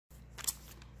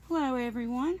Hello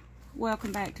everyone,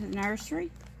 welcome back to the nursery.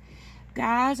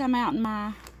 Guys, I'm out in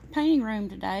my painting room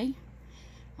today,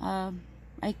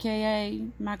 aka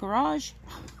my garage.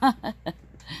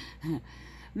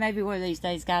 Maybe one of these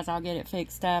days, guys, I'll get it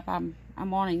fixed up. I'm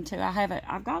wanting to.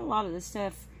 I've got a lot of the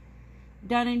stuff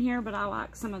done in here, but I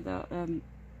like some of the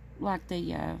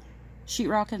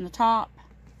sheetrock in the top.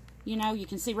 You know, you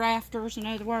can see rafters, in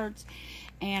other words,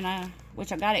 and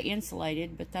which I got it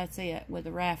insulated, but that's it with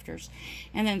the rafters,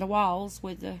 and then the walls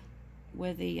with the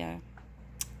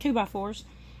 2x4s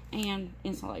and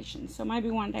insulation. So maybe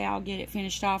one day I'll get it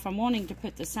finished off. I'm wanting to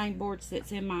put the same boards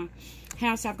that's in my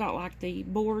house. I've got like the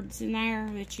boards in there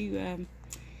that you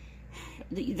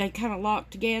they kind of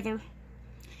lock together,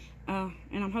 and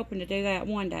I'm hoping to do that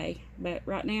one day, but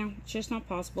right now it's just not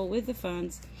possible with the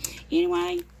funds.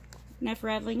 Anyway, enough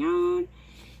rattling on.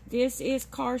 This is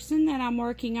Karson that I'm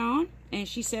working on, and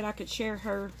she said I could share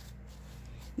her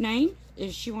name.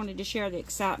 She wanted to share the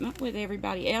excitement with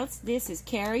everybody else. This is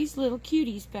Carrie's Little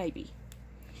Cuties baby.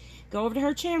 Go over to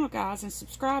her channel, guys, and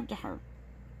subscribe to her.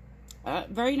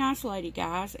 Very nice lady,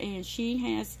 guys, and she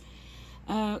has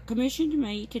commissioned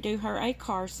me to do her a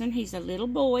Karson. He's a little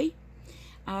boy.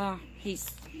 He's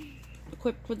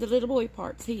equipped with the little boy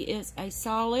parts. He is a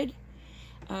solid,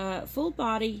 full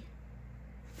body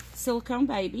silicone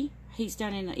baby. He's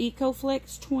done in the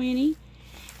EcoFlex 20,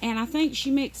 and I think she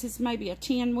mixes maybe a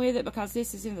 10 with it because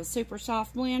this is in the super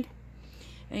soft blend,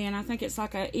 and I think it's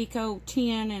like a Eco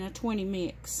 10 and a 20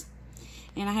 mix.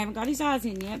 And I haven't got his eyes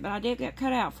in yet, but I did get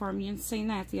cut out for him. You seen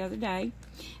that the other day.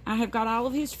 I have got all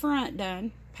of his front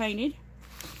done, painted,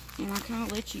 and I kind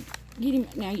of let you get him.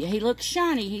 Now he looks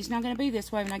shiny. He's not going to be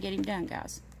this way when I get him done,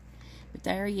 guys. But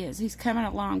there he is. He's coming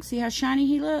along. See how shiny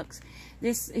he looks?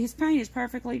 His paint is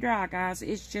perfectly dry, guys.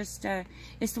 It's just,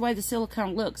 it's the way the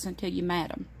silicone looks until you matte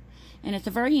them. And at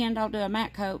the very end, I'll do a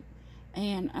matte coat,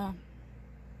 and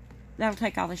that'll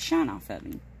take all the shine off of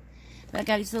him. But I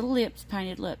got his little lips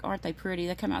painted. Look, aren't they pretty?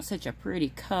 They come out such a pretty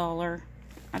color.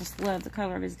 I just love the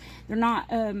color of his. They're not,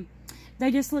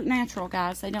 they just look natural,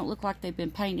 guys. They don't look like they've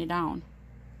been painted on.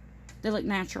 They look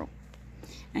natural.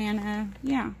 And,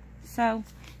 yeah. So,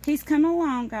 he's coming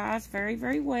along, guys, very,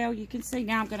 very well. You can see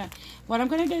now what I'm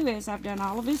going to do is I've done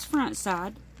all of his front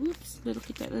side. Whoops,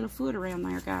 get that little foot around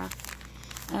there, guys.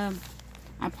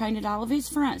 I painted all of his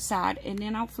front side, and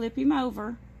then I'll flip him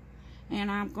over,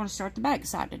 and I'm going to start the back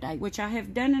side today, which I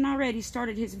have done and already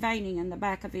started his veining in the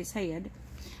back of his head.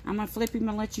 I'm going to flip him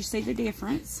and let you see the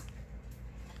difference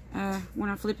when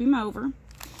I flip him over.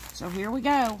 So, here we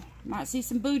go. Might see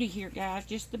some booty here, guys,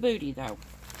 just the booty, though.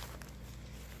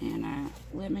 And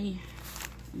let me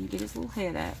get his little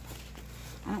head up.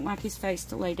 I don't like his face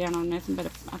to lay down on nothing, but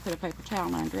I put a paper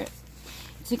towel under it.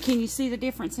 So can you see the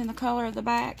difference in the color of the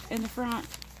back and the front?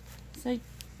 See?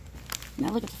 Now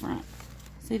look at the front.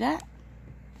 See that?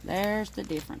 There's the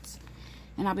difference.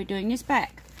 And I'll be doing this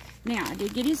back. Now, I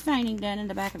did get his veining done in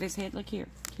the back of his head. Look here.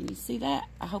 Can you see that?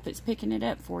 I hope it's picking it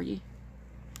up for you.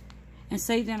 And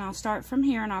see, then I'll start from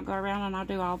here, and I'll go around and I'll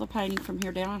do all the painting from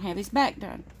here down and have his back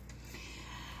done.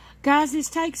 Guys, this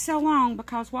takes so long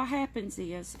because what happens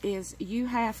is you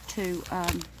have to,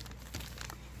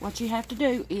 what you have to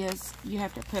do is you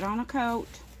have to put on a coat,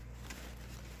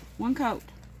 one coat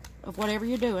of whatever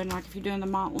you're doing, like if you're doing the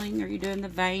mottling or you're doing the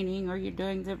veining or you're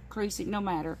doing the creasing, no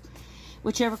matter,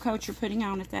 whichever coat you're putting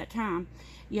on at that time,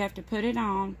 you have to put it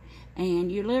on,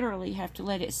 and you literally have to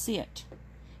let it sit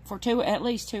for at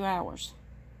least 2 hours.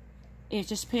 It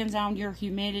just depends on your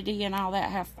humidity and all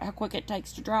that, how quick it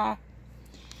takes to dry.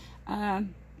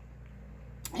 And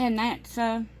that's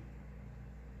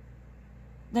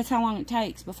how long it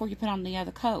takes before you put on the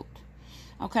other coat.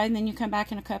 Okay, and then you come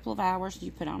back in a couple of hours,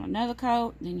 you put on another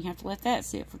coat, then you have to let that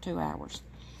sit for 2 hours.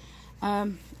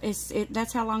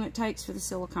 That's how long it takes for the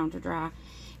silicone to dry.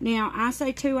 Now, I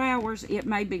say 2 hours. It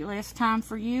may be less time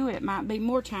for you. It might be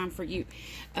more time for you.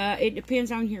 It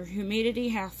depends on your humidity,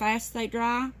 how fast they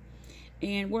dry.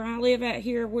 And where I live out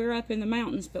here, we're up in the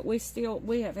mountains, but we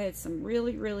have had some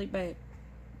really, really bad,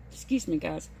 excuse me,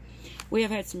 guys. We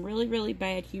have had some really, really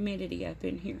bad humidity up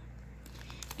in here.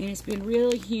 And it's been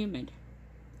really humid.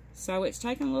 So it's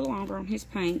taken a little longer on his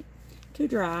paint to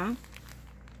dry.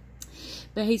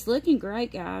 But he's looking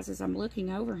great, guys. As I'm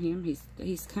looking over him,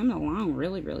 he's coming along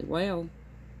really, really well.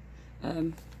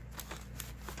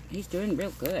 He's doing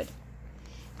real good.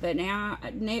 But now,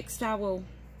 next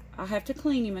I'll have to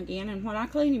clean him again. And what I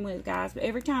clean him with, guys,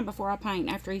 every time before I paint,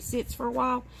 after he sits for a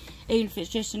while, even if it's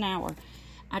just an hour,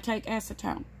 I take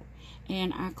acetone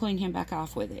and I clean him back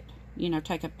off with it. You know,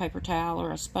 take a paper towel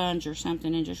or a sponge or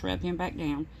something and just rub him back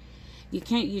down. You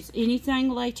can't use anything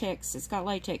latex. It's got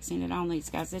latex in it on these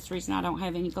guys. That's the reason I don't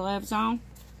have any gloves on.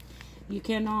 You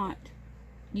cannot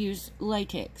use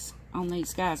latex on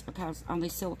these guys, because on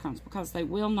these silicones, because they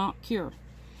will not cure.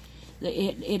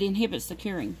 It inhibits the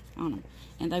curing on them,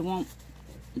 and they won't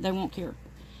cure.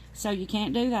 So you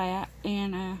can't do that.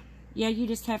 And yeah, you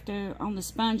just have to, on the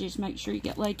sponges, make sure you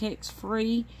get latex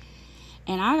free.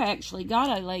 And I actually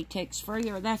got a latex free,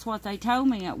 or that's what they told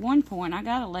me at one point. I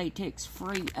got a latex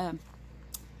free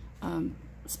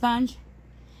sponge,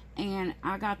 and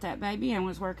I got that baby and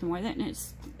was working with it, and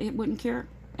it wouldn't cure,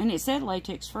 and it said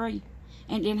latex free,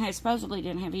 and supposedly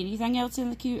didn't have anything else in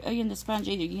the sponge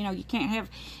either. You know, you can't have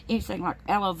anything like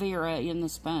aloe vera in the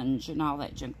sponge and all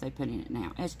that junk they put in it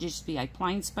now. It's just be a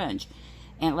plain sponge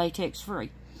and latex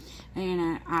free,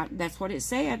 and that's what it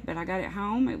said. But I got it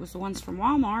home. It was the ones from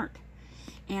Walmart.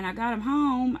 And I got them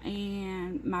home,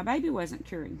 and my baby wasn't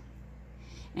curing.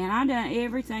 And I done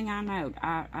everything I know.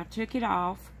 I took it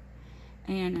off,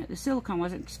 and the silicone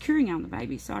wasn't curing on the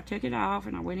baby. So I took it off,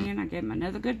 and I went in. I gave him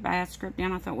another good bath, scrubbed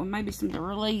down. I thought, well, maybe some of the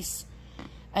release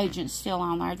agents still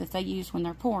on there that they use when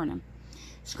they're pouring them.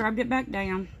 Scrubbed it back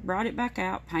down, brought it back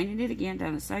out, painted it again,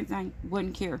 done the same thing,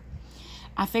 wouldn't cure.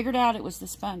 I figured out it was the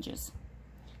sponges.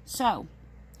 So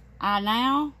I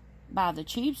now buy the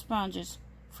cheap sponges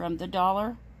from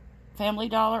the Family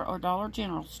Dollar or Dollar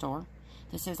General store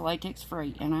that says latex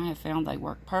free, and I have found they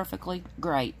work perfectly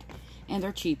great, and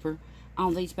they're cheaper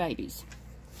on these babies,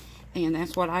 and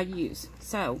that's what I use.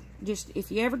 So just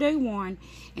if you ever do one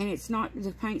and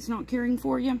the paint's not curing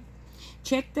for you,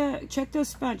 check those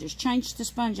sponges, change the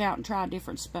sponge out, and try a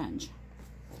different sponge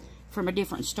from a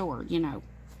different store, you know.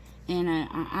 And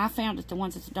I found that the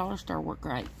ones at the dollar store work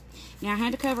great. Now I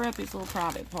had to cover up his little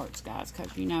private parts, guys,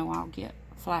 because you know I'll get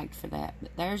flagged for that.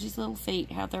 But there's his little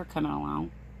feet, how they're coming along.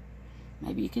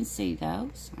 Maybe you can see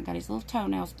those. I got his little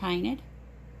toenails painted,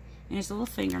 and his little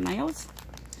fingernails.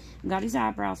 Got his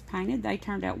eyebrows painted. They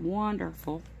turned out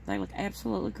wonderful. They look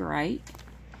absolutely great.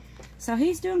 So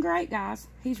he's doing great, guys.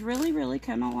 He's really, really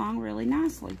coming along really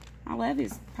nicely. I love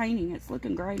his painting. It's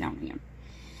looking great on him.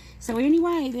 So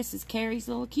anyway, this is Carrie's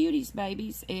Little Cuties,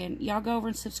 babies. And y'all go over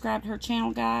and subscribe to her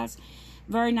channel, guys.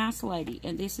 Very nice lady.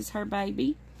 And this is her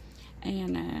baby.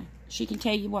 And she can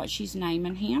tell you what she's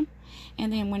naming him.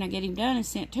 And then when I get him done and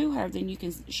sent to her, then you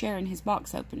can share in his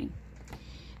box opening.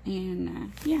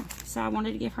 And yeah, so I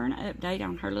wanted to give her an update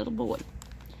on her little boy.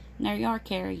 And there you are,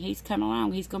 Carrie. He's coming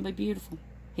along. He's going to be beautiful.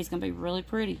 He's going to be really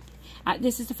pretty.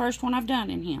 This is the first one I've done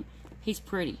in him. He's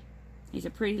pretty. He's a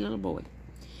pretty little boy.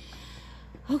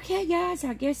 Okay, guys,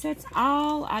 I guess that's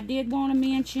all. I did want to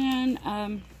mention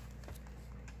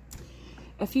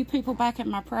a few people back in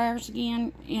my prayers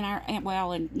again,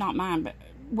 and not mine, but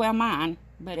mine,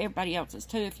 but everybody else's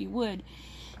too, if you would,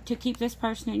 to keep this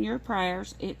person in your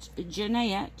prayers. It's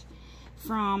Jeanette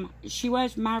she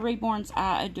was My Reborn's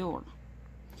I Adore.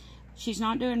 She's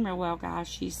not doing real well, guys.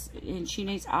 She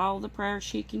needs all the prayers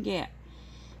she can get.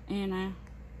 And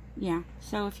yeah,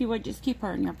 so if you would just keep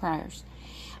her in your prayers.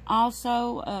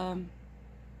 Also,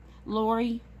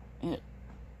 Lori at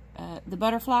the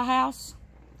Butterfly House.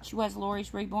 She was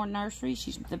Lori's Reborn Nursery.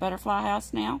 She's at the Butterfly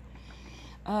House now.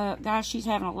 Guys, she's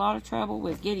having a lot of trouble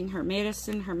with getting her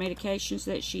medicine, her medications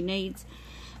that she needs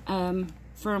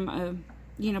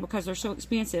you know, because they're so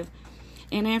expensive.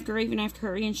 And even after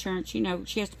her insurance, you know,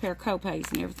 she has to pay her co-pays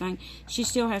and everything. She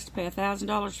still has to pay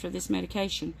 $1,000 for this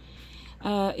medication.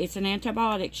 It's an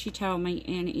antibiotic, she told me,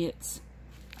 and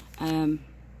I'm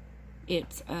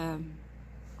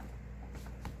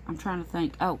trying to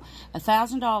think. Oh,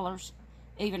 $1,000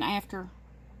 even after.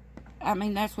 I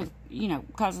mean, that's with, you know,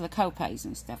 because of the co-pays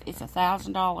and stuff. It's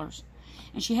 $1,000,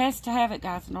 and she has to have it,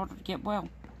 guys, in order to get well.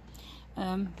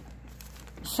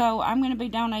 So I'm going to be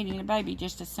donating a baby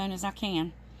just as soon as I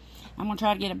can. I'm going to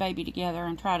try to get a baby together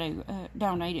and try to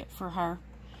donate it for her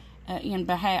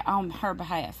on her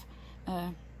behalf.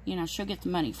 You know, she'll get the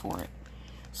money for it.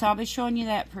 So I'll be showing you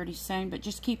that pretty soon. But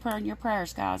just keep her in your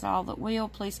prayers, guys. All that will,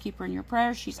 please keep her in your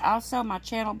prayers. She's also my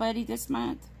channel buddy this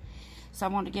month. So I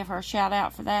wanted to give her a shout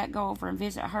out for that. Go over and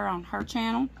visit her on her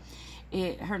channel.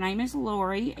 Her name is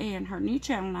Lori, and her new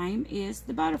channel name is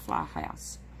The Butterfly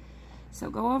House. So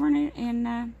go over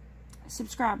and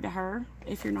subscribe to her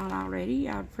if you're not already.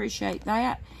 I'd appreciate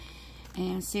that.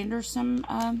 And send her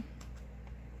some,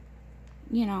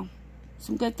 you know,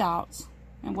 some good thoughts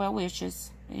and well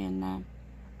wishes. And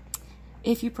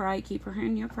if you pray, keep her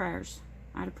in your prayers.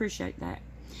 I'd appreciate that.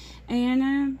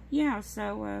 And yeah,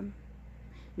 so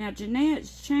now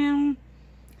Jeanette's channel,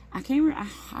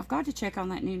 I've got to check on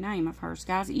that new name of hers,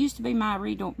 guys. It used to be My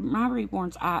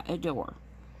Reborn's I Adore.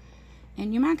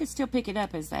 And you might could still pick it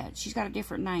up as that. She's got a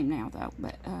different name now, though.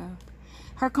 But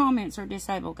her comments are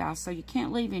disabled, guys, so you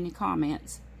can't leave any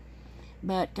comments.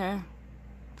 But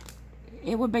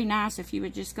it would be nice if you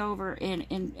would just go over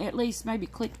and at least maybe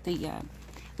click the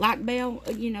like bell,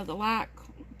 you know, the like,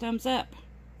 thumbs up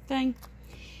thing.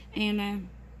 And,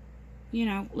 you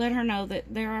know, let her know that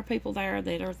there are people there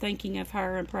that are thinking of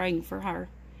her and praying for her.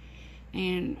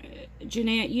 And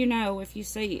Jeanette, you know, if you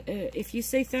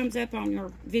see thumbs up on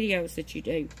your videos that you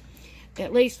do,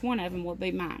 at least one of them will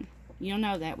be mine. You'll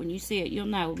know that when you see it. You'll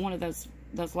know one of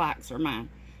those likes are mine,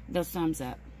 those thumbs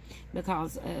up,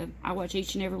 because I watch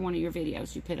each and every one of your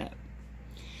videos you put up.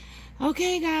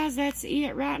 Okay, guys, that's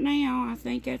it right now. I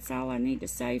think that's all I need to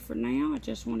say for now. I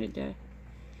just wanted to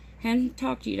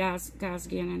talk to you guys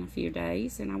again in a few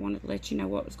days, and I wanted to let you know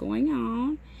what was going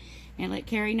on. And let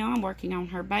Carrie know I'm working on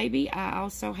her baby. I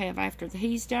also have, after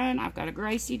he's done, I've got a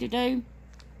Gracie to do.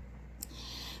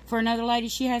 For another lady,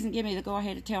 she hasn't given me the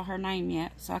go-ahead to tell her name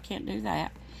yet, so I can't do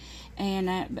that and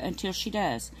until she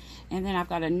does. And then I've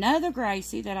got another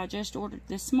Gracie that I just ordered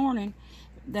this morning.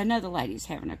 Another lady's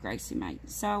having a Gracie mate.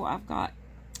 So I've got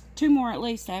 2 more at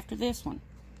least after this one.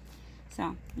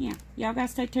 So, yeah. Y'all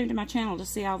guys stay tuned to my channel to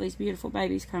see all these beautiful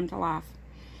babies come to life.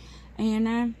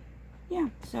 And, yeah,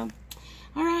 so...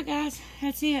 Alright, guys,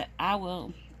 that's it. I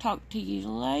will talk to you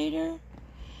later.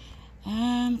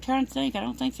 I'm trying to think. I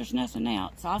don't think there's nothing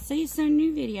else. I'll see you soon in a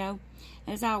new video.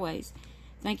 As always,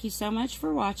 thank you so much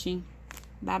for watching.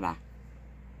 Bye-bye.